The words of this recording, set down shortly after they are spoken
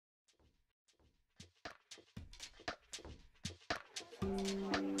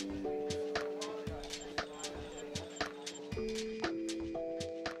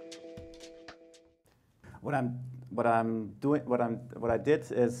What I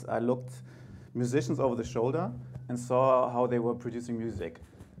did is I looked musicians over the shoulder and saw how they were producing music,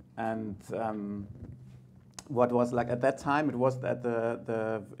 and what was like at that time, it was that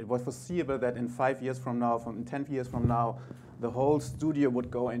it was foreseeable that in 5 years from now, in 10 years from now, the whole studio would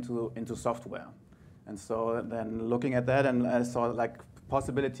go into software, and so then looking at that, and I saw like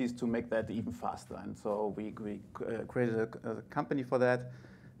possibilities to make that even faster, and so we created a company for that,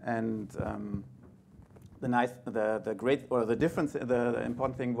 and the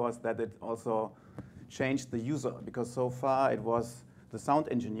important thing was that it also changed the user, because so far it was the sound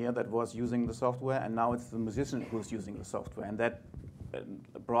engineer that was using the software, and now it's the musician who's using the software, and that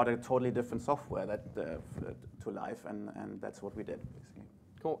brought a totally different software that to life, and that's what we did basically.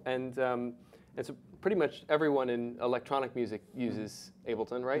 Cool. And so pretty much everyone in electronic music uses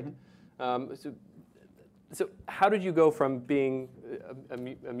Ableton, right? Mm-hmm. So how did you go from being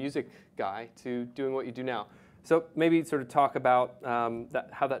a music guy to doing what you do now? So maybe sort of talk about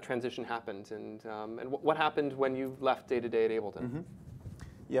how that transition happened, and what happened when you left day-to-day at Ableton. Mm-hmm.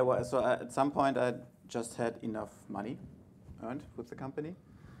 Yeah, well, so at some point I just had enough money earned with the company,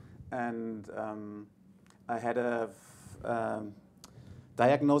 and I had a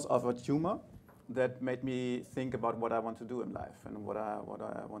diagnosis of a tumor that made me think about what I want to do in life and what I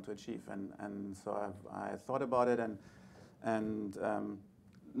want to achieve, and so I thought about it, and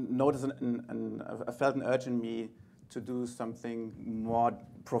noticed I felt an urge in me to do something more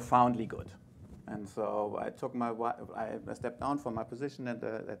profoundly good, and so I took I stepped down from my position at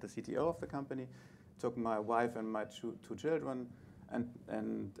the CTO of the company, took my wife and my two children,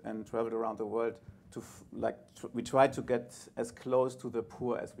 and traveled around the world. We tried to get as close to the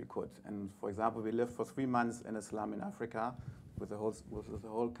poor as we could. And for example, we lived for 3 months in a slum in Africa with the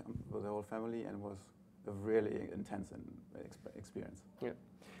whole family, and it was a really intense experience. Yeah.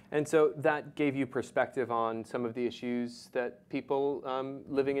 And so that gave you perspective on some of the issues that people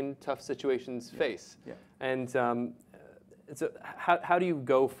living in tough situations face. Yeah. And so how do you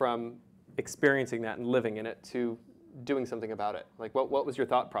go from experiencing that and living in it to doing something about it? Like, what was your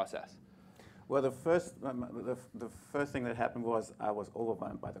thought process? Well, the first thing that happened was I was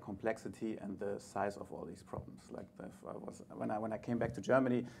overwhelmed by the complexity and the size of all these problems. Like when I came back to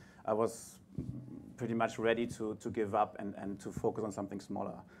Germany, I was pretty much ready to give up and to focus on something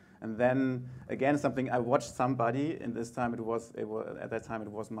smaller. And then again, I watched somebody, and this time at that time it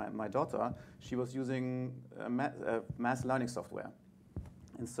was my daughter. She was using math learning software,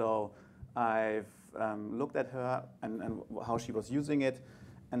 and so I've looked at her and how she was using it.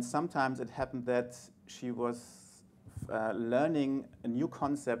 And sometimes it happened that she was learning a new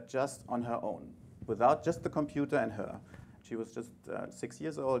concept just on her own, without just the computer and her. She was just 6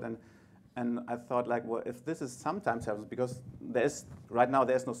 years old, and I thought, like, well, if this is sometimes happens, because right now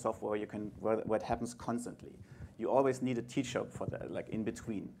there's no software where it happens constantly. You always need a teacher for that, like in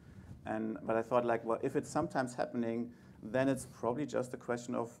between. But I thought, like, well, if it's sometimes happening, then it's probably just a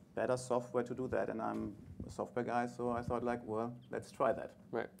question of better software to do that. And I'm a software guy, so I thought, like, well, let's try that.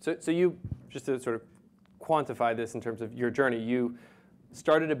 Right. So you, just to sort of quantify this in terms of your journey, you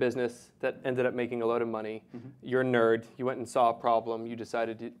started a business that ended up making a load of money. Mm-hmm. You're a nerd. You went and saw a problem. You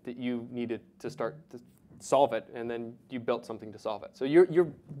decided that you needed to start to solve it, and then you built something to solve it. So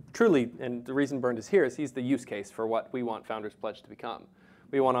you're truly, and the reason Bernd is here is he's the use case for what we want Founders Pledge to become.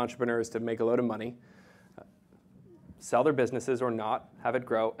 We want entrepreneurs to make a load of money, sell their businesses or not, have it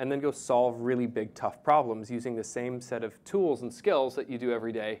grow, and then go solve really big, tough problems using the same set of tools and skills that you do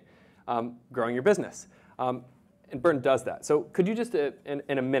every day growing your business. And Bernd does that. So could you just,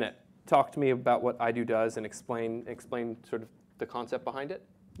 in a minute, talk to me about what EIDU does and explain sort of the concept behind it?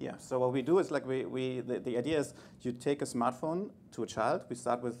 Yeah, so what we do is, like, the idea is you take a smartphone to a child. We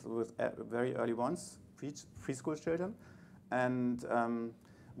start with very early ones, preschool children, and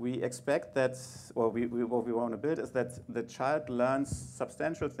we expect that, what we want to build is that the child learns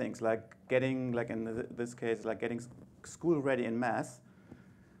substantial things, like getting, like in this case, like getting school ready in math,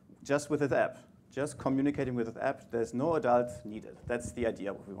 just with his app, just communicating with his app. There's no adult needed. That's the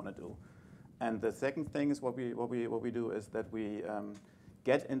idea of what we want to do. And the second thing is what we do is that we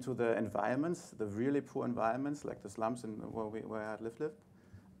get into the environments, the really poor environments, like the slums where I lived,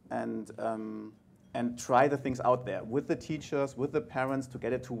 and try the things out there with the teachers, with the parents, to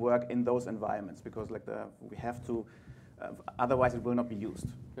get it to work in those environments, because we have to, otherwise it will not be used.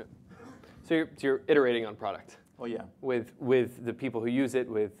 Yeah. So you're iterating on product. Oh yeah. With the people who use it,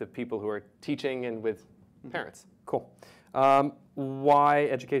 with the people who are teaching, and with parents. Cool. Why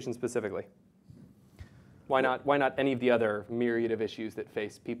education specifically? Why not any of the other myriad of issues that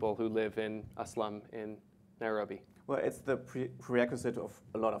face people who live in a slum in Nairobi? Well, it's the prerequisite of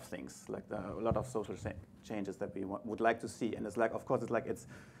a lot of things, like a lot of social changes that we would like to see. And it's like, of course, it's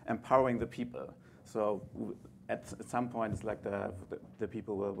empowering the people. So at some point, it's like the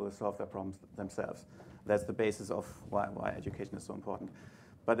people will solve their problems themselves. That's the basis of why education is so important.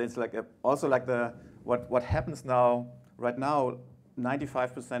 But it's like also like what happens now. Right now,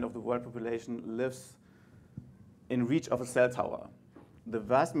 95% of the world population lives in reach of a cell tower. The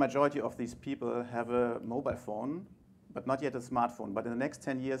vast majority of these people have a mobile phone, but not yet a smartphone. But in the next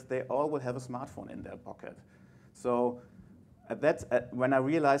 10 years, they all will have a smartphone in their pocket. So when I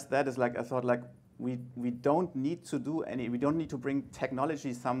realized that, it's like I thought like we don't need to do we don't need to bring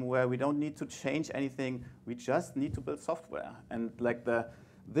technology somewhere. We don't need to change anything. We just need to build software. And like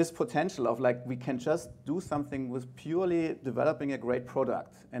this potential of like we can just do something with purely developing a great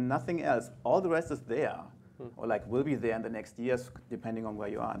product and nothing else. All the rest is there. Or like will be there in the next years, depending on where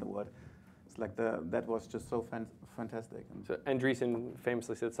you are in the world. It's like that was just so fantastic. So Andreessen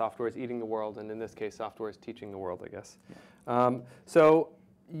famously said software is eating the world, and in this case, software is teaching the world, I guess. Yeah. So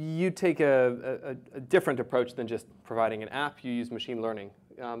you take a different approach than just providing an app. You use machine learning.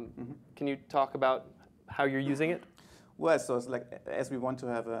 Can you talk about how you're using it? Well, so it's like as we want to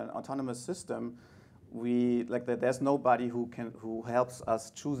have an autonomous system, there's nobody who helps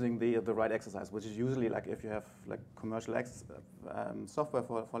us choosing the right exercise, which is usually like if you have like commercial software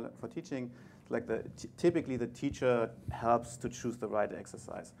for teaching, like typically the teacher helps to choose the right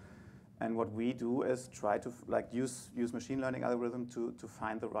exercise. And what we do is try to like use machine learning algorithm to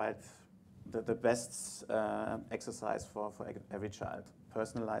find the best exercise for every child,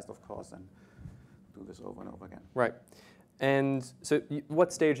 personalized of course, and do this over and over again. Right. And so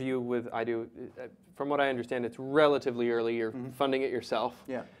what stage are you with EIDU? From what I understand, it's relatively early. You're funding it yourself.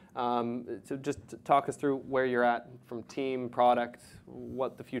 Yeah. So just talk us through where you're at from team, product,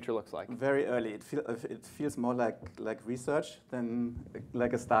 what the future looks like. Very early. It feels more like research than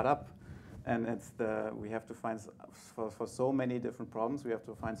like a startup. And we have to find, for so many different problems, we have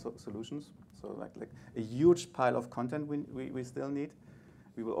to find solutions. So like a huge pile of content we still need.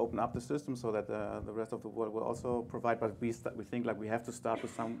 We will open up the system so that the rest of the world will also provide. But we think like we have to start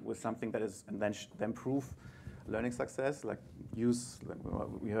with something that is, and then prove learning success. Like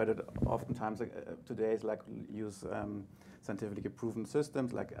we heard it oftentimes today is like use scientifically proven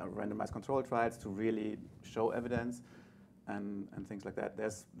systems like randomized control trials to really show evidence and things like that.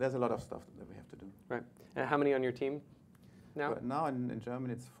 There's a lot of stuff that we have to do. Right. And how many on your team now? But now in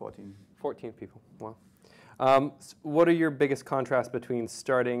Germany it's 14. 14 people. Wow. What are your biggest contrasts between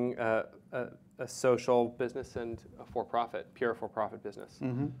starting a social business and a for-profit, pure for-profit business?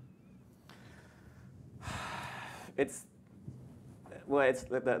 It's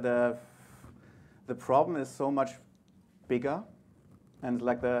the problem is so much bigger, and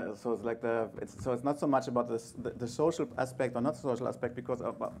it's not so much about the social aspect or not social aspect, because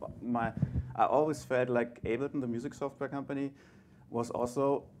I always felt like Ableton, the music software company, was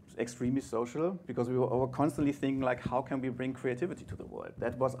also extremely social, because we were constantly thinking like, how can we bring creativity to the world?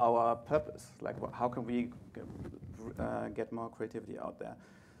 That was our purpose. Like, how can we get more creativity out there?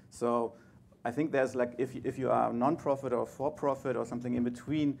 So I think there's like, if you are non-profit or for-profit or something in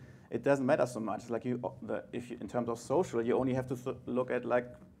between, it doesn't matter so much. Like in terms of social, you only have to look at like,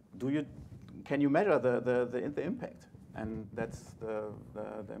 can you measure the impact? And that's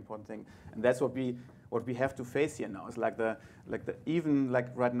the important thing. And that's what we have to face here now. It's like even like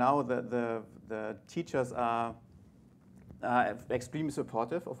right now the teachers are extremely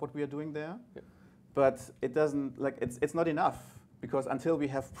supportive of what we are doing there, yeah. But it doesn't it's not enough, because until we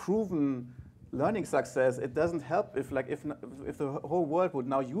have proven learning success, it doesn't help if the whole world would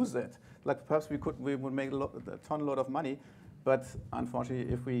now use it. Like perhaps we would make a ton of money. But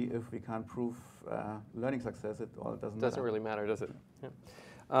unfortunately, if we can't prove learning success, it all doesn't matter. Really matter, does it? Yeah.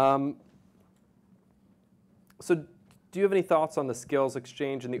 So do you have any thoughts on the skills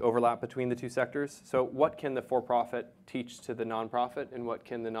exchange and the overlap between the two sectors? So what can the for-profit teach to the nonprofit, and what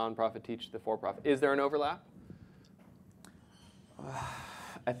can the nonprofit teach to the for-profit? Is there an overlap?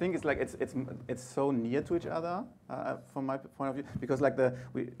 I think it's like it's so near to each other from my point of view, because like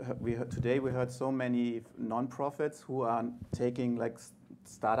today we heard so many nonprofits who are taking like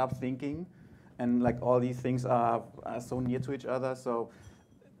startup thinking, and like all these things are so near to each other. So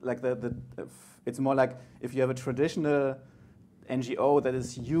like it's more like if you have a traditional NGO that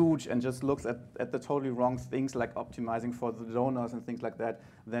is huge and just looks at the totally wrong things, like optimizing for the donors and things like that,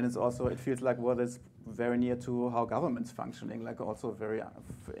 then it feels like, well, it's very near to how government's functioning, like also very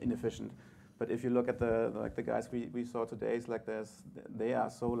inefficient. But if you look at the guys we saw today, it's like they are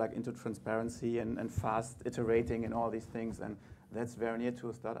so like into transparency and fast iterating and all these things, and that's very near to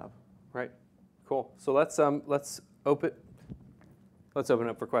a startup. Right. Cool. So let's open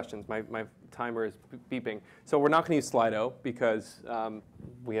up for questions. My timer is beeping. So we're not going to use Slido because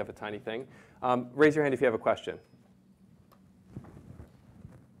we have a tiny thing. Raise your hand if you have a question.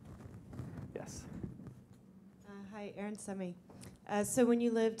 Yes. Hi, Erin Semi. So when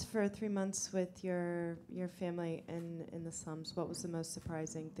you lived for 3 months with your family in the slums, what was the most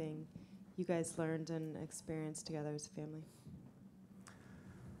surprising thing you guys learned and experienced together as a family?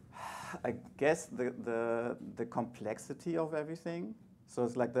 I guess the complexity of everything. So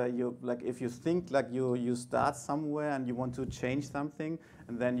it's like if you think like you start somewhere and you want to change something,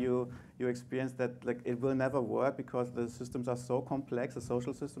 and then you experience that like it will never work because the systems are so complex, the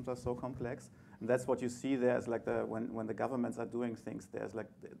social systems are so complex. And that's what you see there is like when the governments are doing things, there's like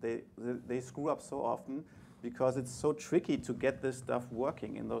they screw up so often because it's so tricky to get this stuff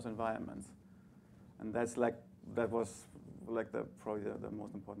working in those environments. And that was like probably the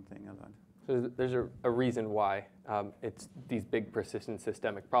most important thing I learned. So there's a reason why it's these big persistent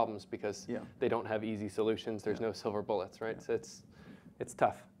systemic problems, because they don't have easy solutions. There's no silver bullets, right? So it's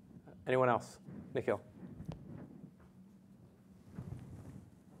tough. Anyone else? Nikhil.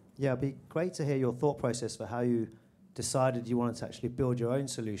 Yeah, it'd be great to hear your thought process for how you decided you wanted to actually build your own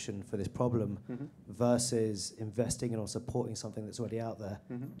solution for this problem versus investing in or supporting something that's already out there.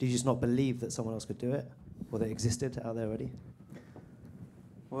 Do you just not believe that someone else could do it, or that it existed out there already?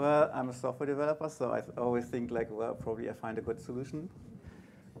 Well, I'm a software developer, so I always think like, well, probably I find a good solution.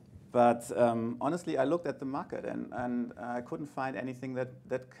 But honestly, I looked at the market and I couldn't find anything that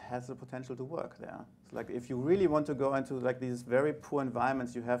has the potential to work there. It's like if you really want to go into like these very poor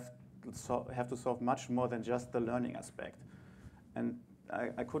environments, you have to solve much more than just the learning aspect. And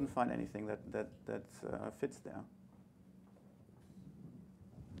I couldn't find anything that fits there.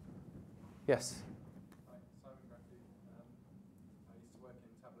 Yes.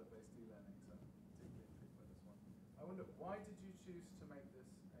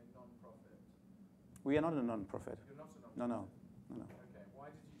 We are not a non-profit. You're not a non-profit? No. Okay, why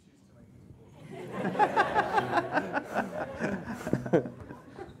did you choose to make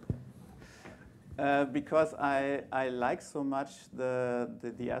this Because I like so much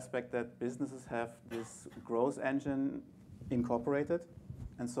the aspect that businesses have this growth engine incorporated.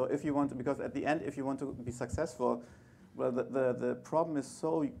 And so if you want to, because at the end, if you want to be successful, well, the problem is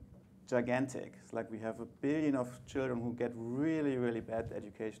so gigantic. It's like we have 1 billion of children who get really, really bad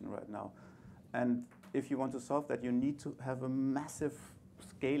education right now. And if you want to solve that, you need to have a massive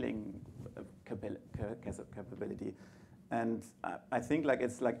scaling capability. And I think like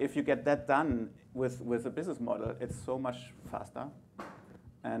it's like if you get that done with a business model, it's so much faster.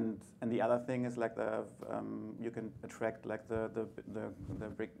 And the other thing is like you can attract like the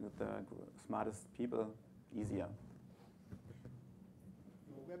smartest people easier.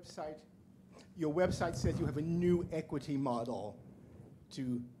 Your website says you have a new equity model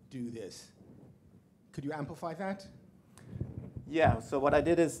to do this. Could you amplify that? Yeah. So what I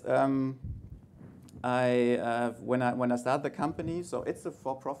did is when I started the company, so it's a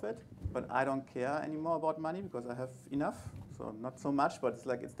for-profit, but I don't care anymore about money because I have enough. So not so much, but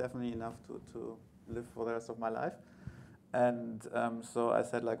it's definitely enough to live for the rest of my life. And so I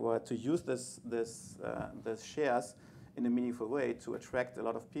said like, well, to use this shares in a meaningful way to attract a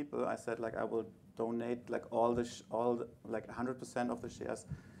lot of people, I said like I will donate like all 100% of the shares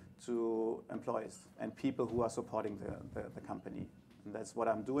to employees and people who are supporting the company. And that's what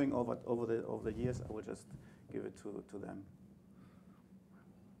I'm doing over the years. I will just give it to them.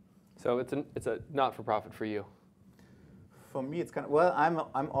 So it's a not-for-profit for you. For me, it's kind of, well,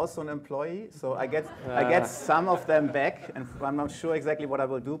 I'm also an employee, so I get some of them back, and I'm not sure exactly what I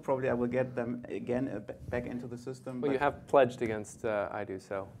will do. Probably I will get them again back into the system. Well, you have pledged against EIDU,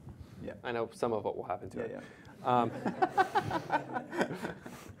 so yeah. I know some of what will happen to it. Yeah.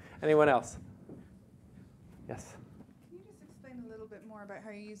 Anyone else? Yes. Can you just explain a little bit more about how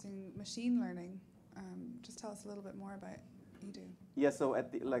you're using machine learning? Just tell us a little bit more about EIDU. Yeah. So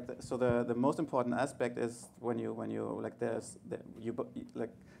the most important aspect is when you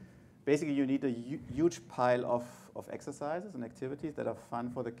basically you need a huge pile of exercises and activities that are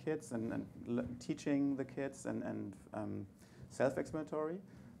fun for the kids and teaching the kids and self-explanatory.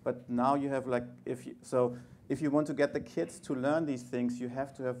 But now you have if you want to get the kids to learn these things, you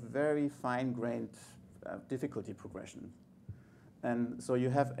have to have very fine-grained difficulty progression. And so you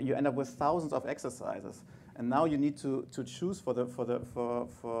end up with thousands of exercises. And now you need to choose for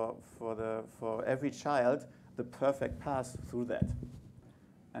every child the perfect path through that.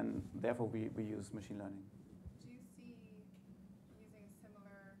 and therefore we use machine learning. Do you see using a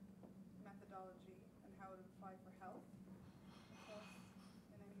similar methodology and how it would apply for health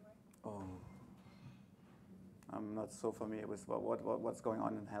in any way? Oh, I'm not so familiar with what's going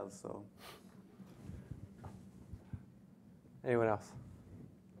on in health, so. Anyone else?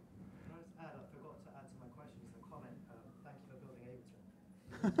 Can I just add, I forgot to add to my questions the comment, thank you for building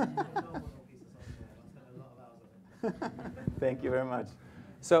Ableton. Phenomenal piece of software. I spent a lot of hours on it. Thank you very much.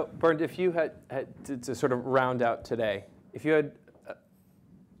 So, Bernd, if you had to sort of round out today, if you had,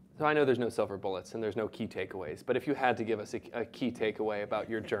 so I know there's no silver bullets and there's no key takeaways, but if you had to give us a key takeaway about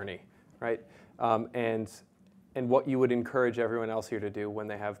your journey, right, and what you would encourage everyone else here to do when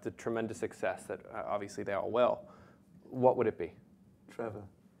they have the tremendous success that obviously they all will, what would it be? Travel.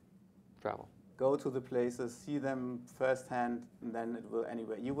 Travel. Go to the places, see them firsthand, and then it will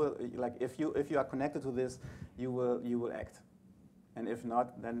anyway. You will, like, if you are connected to this, you will act. And if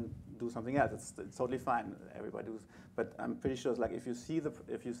not, then do something else. It's totally fine. Everybody does. But I'm pretty sure it's like if you see the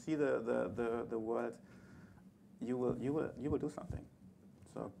world, you will do something.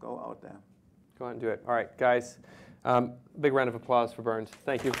 So go out there. Go out and do it. All right, guys. Big round of applause for Bernd.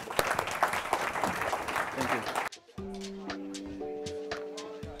 Thank you. Thank you.